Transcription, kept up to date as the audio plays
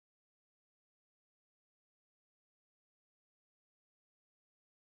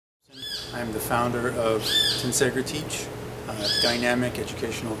I'm the founder of Tensegri-Teach, dynamic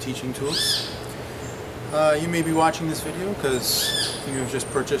educational teaching tools. You may be watching this video because you've just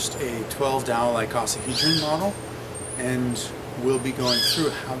purchased a 12 Dowel icosahedron model, and we'll be going through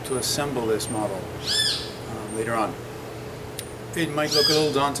how to assemble this model later on. It might look a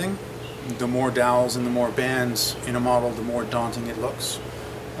little daunting. The more dowels and the more bands in a model, the more daunting it looks.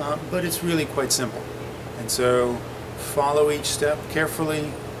 But it's really quite simple. And so follow each step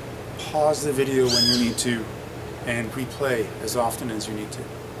carefully, pause the video when you need to, and replay as often as you need to.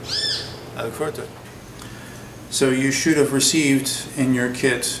 I look forward to it. So you should have received in your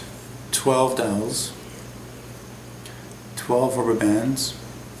kit 12 dowels, 12 rubber bands,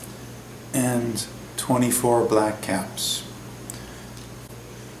 and 24 black caps.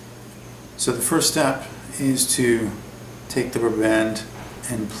 So the first step is to take the rubber band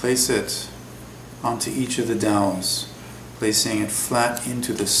and place it onto each of the dowels, placing it flat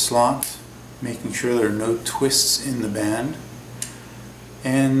into the slot, making sure there are no twists in the band.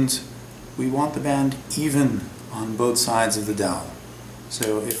 And we want the band even on both sides of the dowel.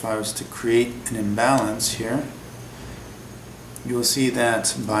 So if I was to create an imbalance here, you'll see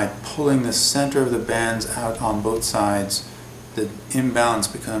that by pulling the center of the bands out on both sides, the imbalance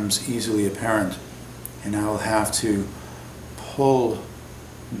becomes easily apparent, and I will have to pull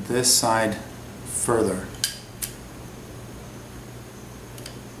this side further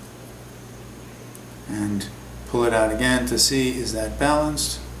and pull it out again to see, is that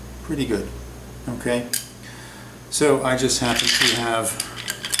balanced? Pretty good. Okay, so I just happen to have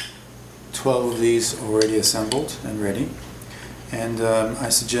 12 of these already assembled and ready, and I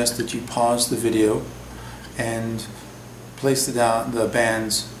suggest that you pause the video and place the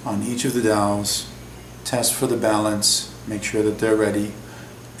bands on each of the dowels, test for the balance, make sure that they're ready,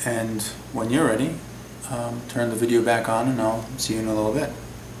 and when you're ready, turn the video back on and I'll see you in a little bit.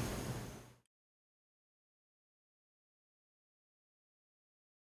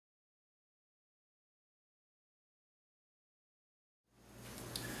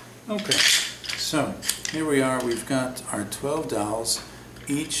 Okay, so here we are. We've got our 12 dowels,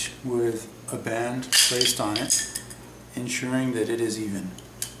 each with a band placed on it, ensuring that it is even.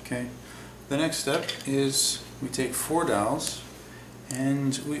 Okay. The next step is we take 4 dowels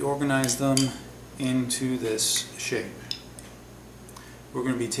and we organize them into this shape. We're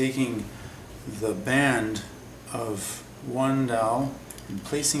going to be taking the band of one dowel and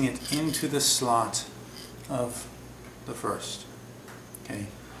placing it into the slot of the first. Okay.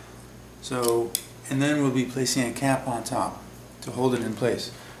 So, and then we'll be placing a cap on top to hold it in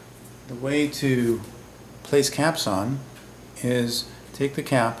place. The way to place caps on is take the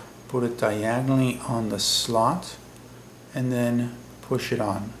cap, put it diagonally on the slot, and then push it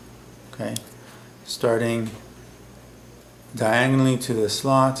on. Okay, starting diagonally to the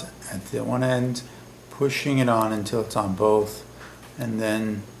slot at the one end, pushing it on until it's on both, and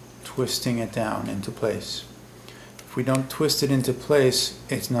then twisting it down into place. If we don't twist it into place,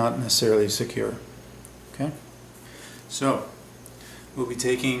 it's not necessarily secure. Okay, so we'll be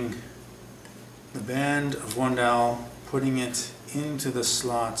taking the band of one dowel, putting it into the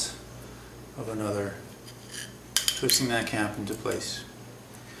slot of another, twisting that cap into place.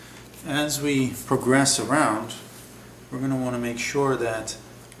 As we progress around, we're going to want to make sure that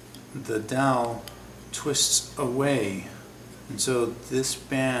the dowel twists away, and so this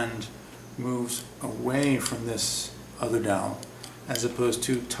band moves away from this other dowel as opposed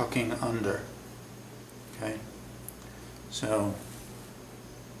to tucking under. Okay, so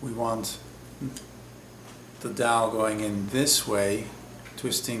we want the dowel going in this way,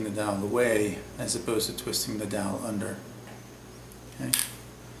 twisting the dowel away as opposed to twisting the dowel under. Okay,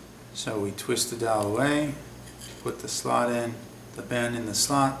 so we twist the dowel away, put the slot in, the band in the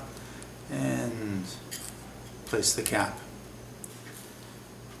slot, and place the cap.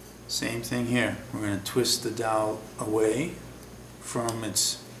 Same thing here. We're going to twist the dowel away from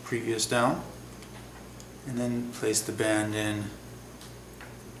its previous dowel, and then place the band in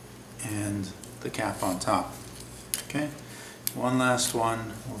and the cap on top. Okay, one last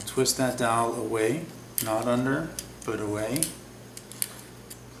one. We'll twist that dowel away, not under, but away.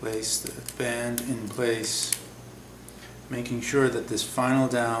 Place the band in place, making sure that this final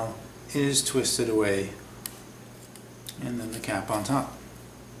dowel is twisted away, and then the cap on top.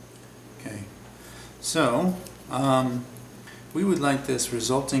 Okay, so we would like this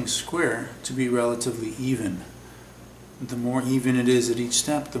resulting square to be relatively even. The more even it is at each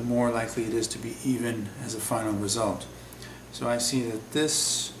step, the more likely it is to be even as a final result. So I see that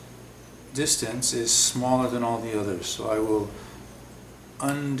this distance is smaller than all the others, so I will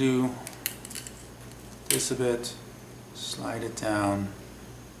undo this a bit, slide it down,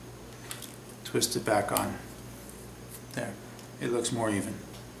 twist it back on. There, it looks more even.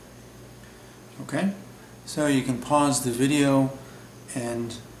 Okay, so you can pause the video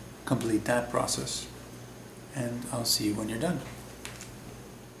and complete that process. And I'll see you when you're done.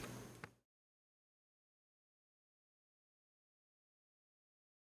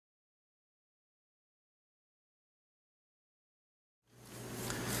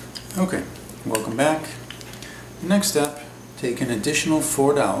 Okay, welcome back. Next step, take an additional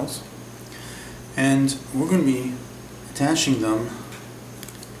 4 dowels, and we're going to be attaching them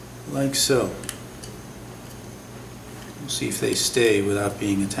like so. We'll see if they stay without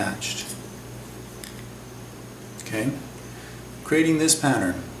being attached. Okay, creating this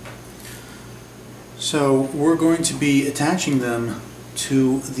pattern. So we're going to be attaching them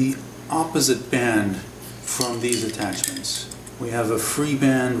to the opposite band from these attachments. We have a free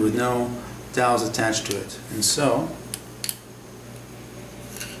band with no dowels attached to it. And so,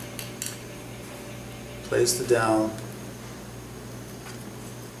 place the dowel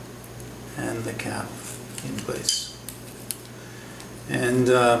and the cap in place. And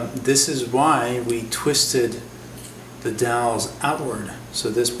this is why we twisted the dowels outward, so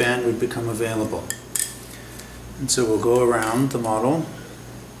this band would become available. And so we'll go around the model,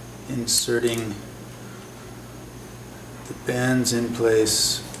 inserting the bands in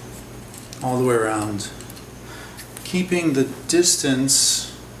place all the way around, keeping the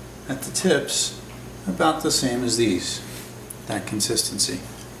distance at the tips about the same as these, that consistency.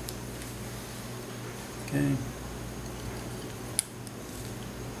 Okay.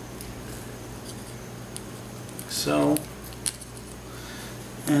 So,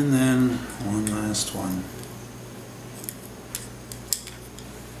 and then one last one.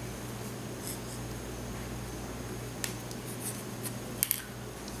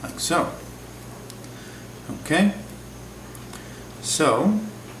 Like so. Okay, so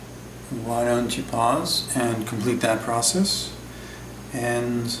why don't you pause and complete that process,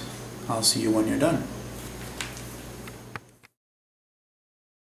 and I'll see you when you're done.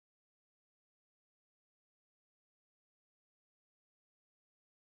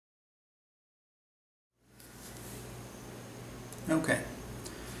 Okay,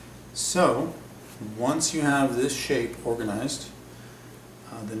 so once you have this shape organized,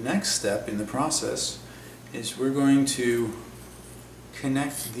 the next step in the process is we're going to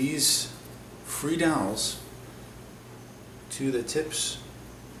connect these free dowels to the tips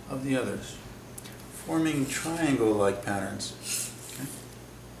of the others, forming triangle-like patterns. Okay.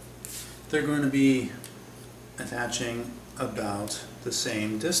 They're going to be attaching about the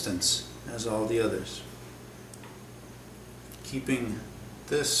same distance as all the others, keeping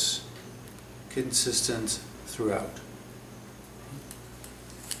this consistent throughout.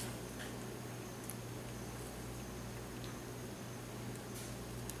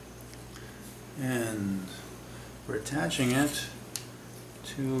 And we're attaching it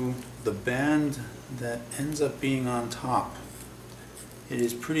to the band that ends up being on top. It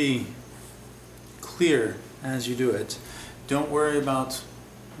is pretty clear as you do it. Don't worry about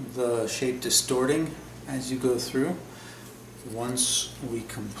the shape distorting as you go through. Once we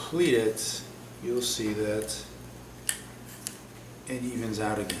complete it, you'll see that it evens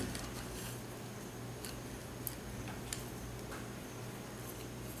out again.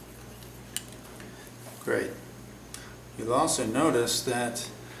 Great. You'll also notice that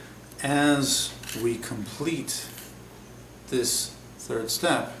as we complete this third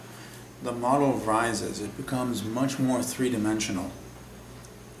step, the model rises. It becomes much more three-dimensional.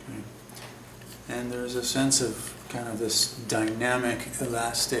 Okay. And there's a sense of kind of this dynamic,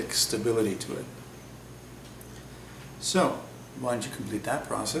 elastic stability to it. So, why don't you complete that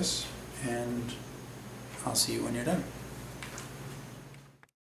process, and I'll see you when you're done.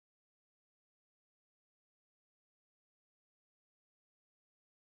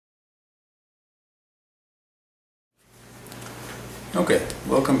 Okay,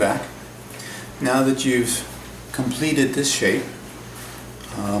 welcome back. Now that you've completed this shape,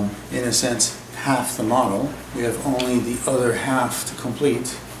 in a sense half the model, we have only the other half to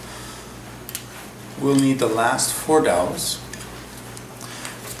complete. We'll need the last 4 dowels.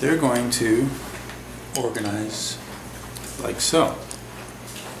 They're going to organize like so.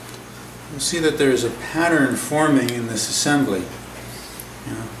 You'll see that there's a pattern forming in this assembly.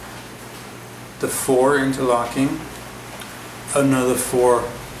 You know, the 4 interlocking, another 4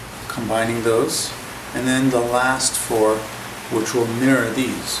 combining those, and then the last 4 which will mirror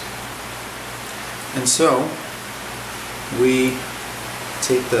these. And so we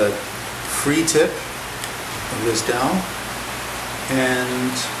take the free tip of this dowel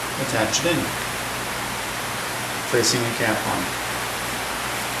and attach it in, placing a cap on.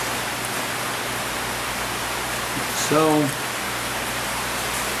 so.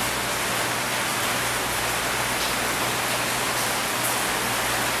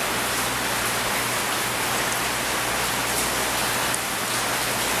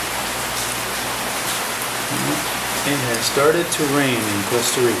 It has started to rain in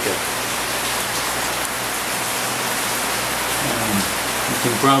Costa Rica. You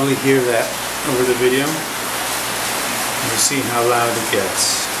can probably hear that over the video. You see how loud it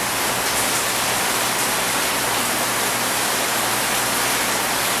gets.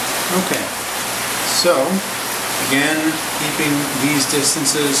 Okay, so again, keeping these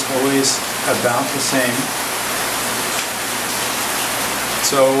distances always about the same.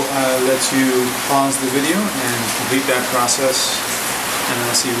 So I'll let you pause the video and complete that process, and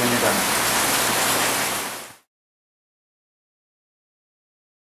I'll see you when you're done.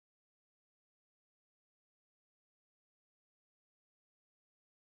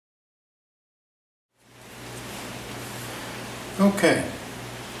 Okay,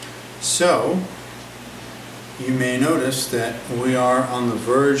 so you may notice that we are on the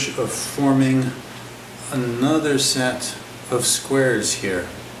verge of forming another set of squares here,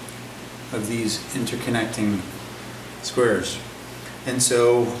 of these interconnecting squares. And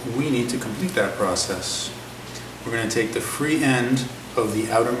so we need to complete that process. We're going to take the free end of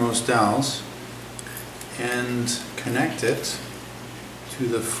the outermost dowels and connect it to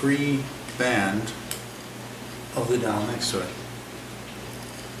the free band of the dowel next to it.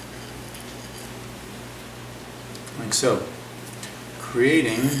 Like so,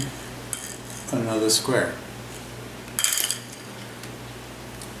 creating another square.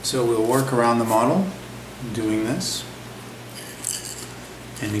 So we'll work around the model doing this,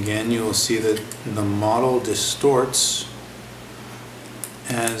 and again you will see that the model distorts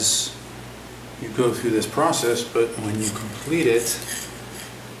as you go through this process, but when you complete it,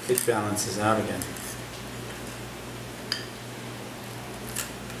 it balances out again.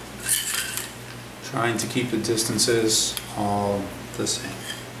 Trying to keep the distances all the same.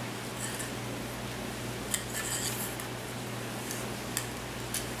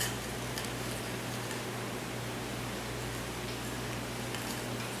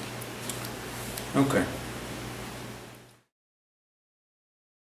 Okay.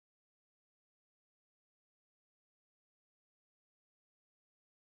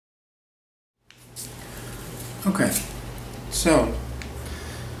 Okay, so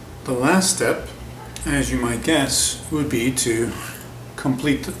the last step, as you might guess, would be to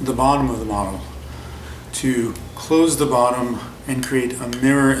complete the bottom of the model, to close the bottom and create a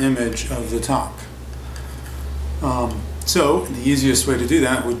mirror image of the top. So the easiest way to do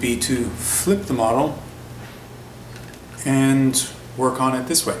that would be to flip the model and work on it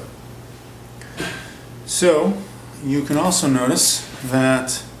this way. So you can also notice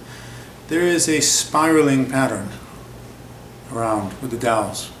that there is a spiraling pattern around with the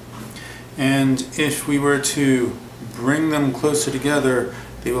dowels. And if we were to bring them closer together,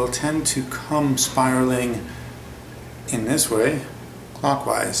 they will tend to come spiraling in this way,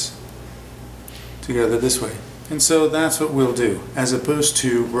 clockwise, together this way. And so that's what we'll do, as opposed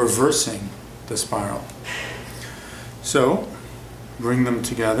to reversing the spiral. So, bring them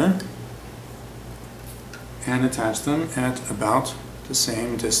together and attach them at about the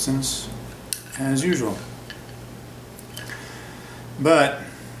same distance as usual. But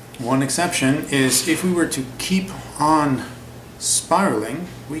one exception is if we were to keep on spiraling,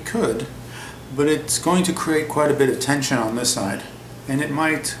 we could, but it's going to create quite a bit of tension on this side, and it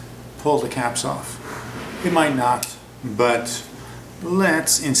might pull the caps off. It might not, but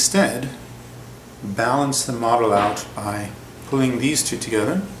let's instead balance the model out by pulling these two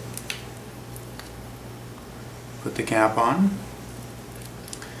together. Put the cap on,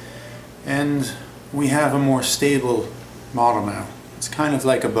 and we have a more stable model now. It's kind of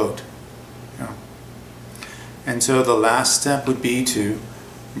like a boat. Yeah. And so the last step would be to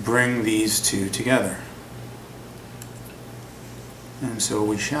bring these two together. And so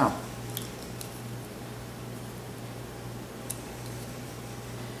we shall.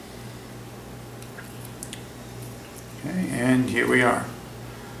 Okay, and here we are.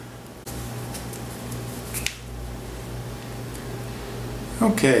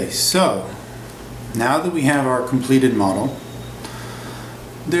 Okay, so now that we have our completed model,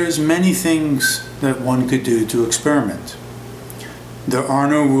 there's many things that one could do to experiment. There are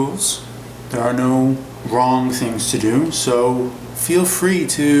no rules, there are no wrong things to do, so feel free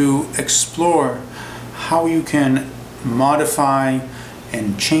to explore how you can modify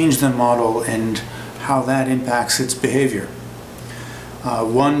and change the model and how that impacts its behavior.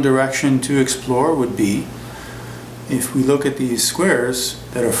 One direction to explore would be if we look at these squares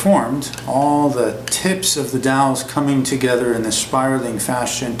that are formed, all the tips of the dowels coming together in the spiraling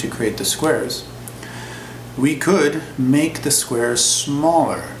fashion to create the squares, we could make the squares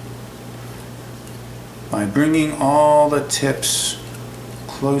smaller by bringing all the tips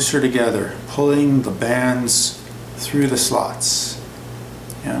closer together, pulling the bands through the slots.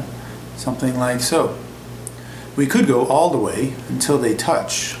 Yeah? Something like so. We could go all the way until they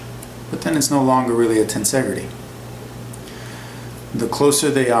touch, but then it's no longer really a tensegrity. The closer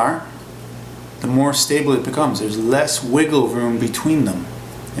they are, the more stable it becomes. There's less wiggle room between them.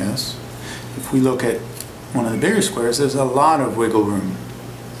 Yes? If we look at one of the bigger squares, there's a lot of wiggle room.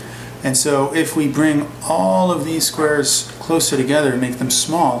 And so if we bring all of these squares closer together and make them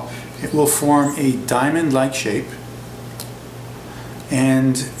small, it will form a diamond-like shape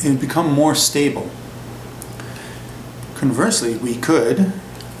and it will become more stable. Conversely, we could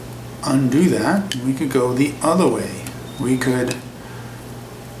undo that. We could go the other way. We could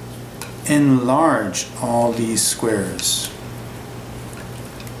enlarge all these squares.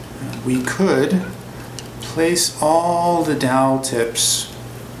 We could place all the dowel tips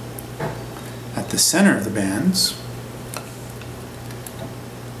at the center of the bands.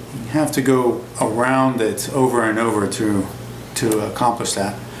 You have to go around it over and over to accomplish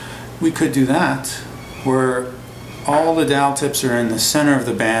that. We could do that where all the dowel tips are in the center of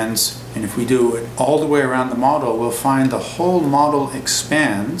the bands, and if we do it all the way around the model, we'll find the whole model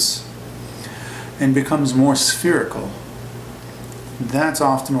expands and becomes more spherical. That's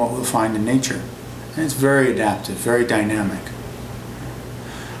often what we'll find in nature. And it's very adaptive, very dynamic.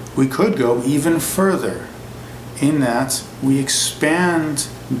 We could go even further in that we expand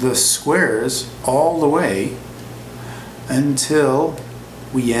the squares all the way until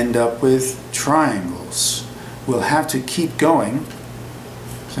we end up with triangles. We'll have to keep going.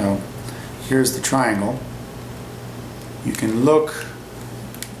 So here's the triangle. You can look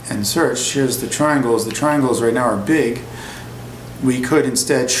and search. Here's the triangles. The triangles right now are big. We could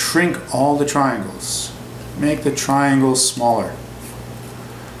instead shrink all the triangles, make the triangles smaller.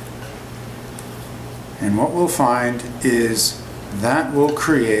 And what we'll find is that will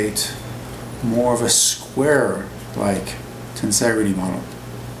create more of a square-like tensegrity model.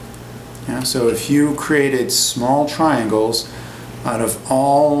 Yeah, so if you created small triangles out of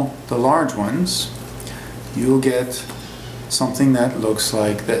all the large ones, you'll get something that looks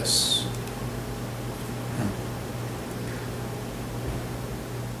like this.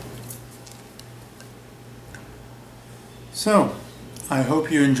 So, I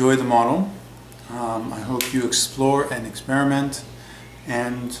hope you enjoy the model. I hope you explore and experiment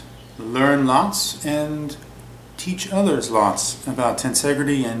and learn lots and teach others lots about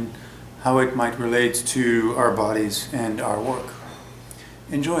tensegrity and how it might relate to our bodies and our work.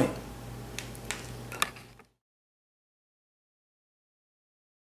 Enjoy!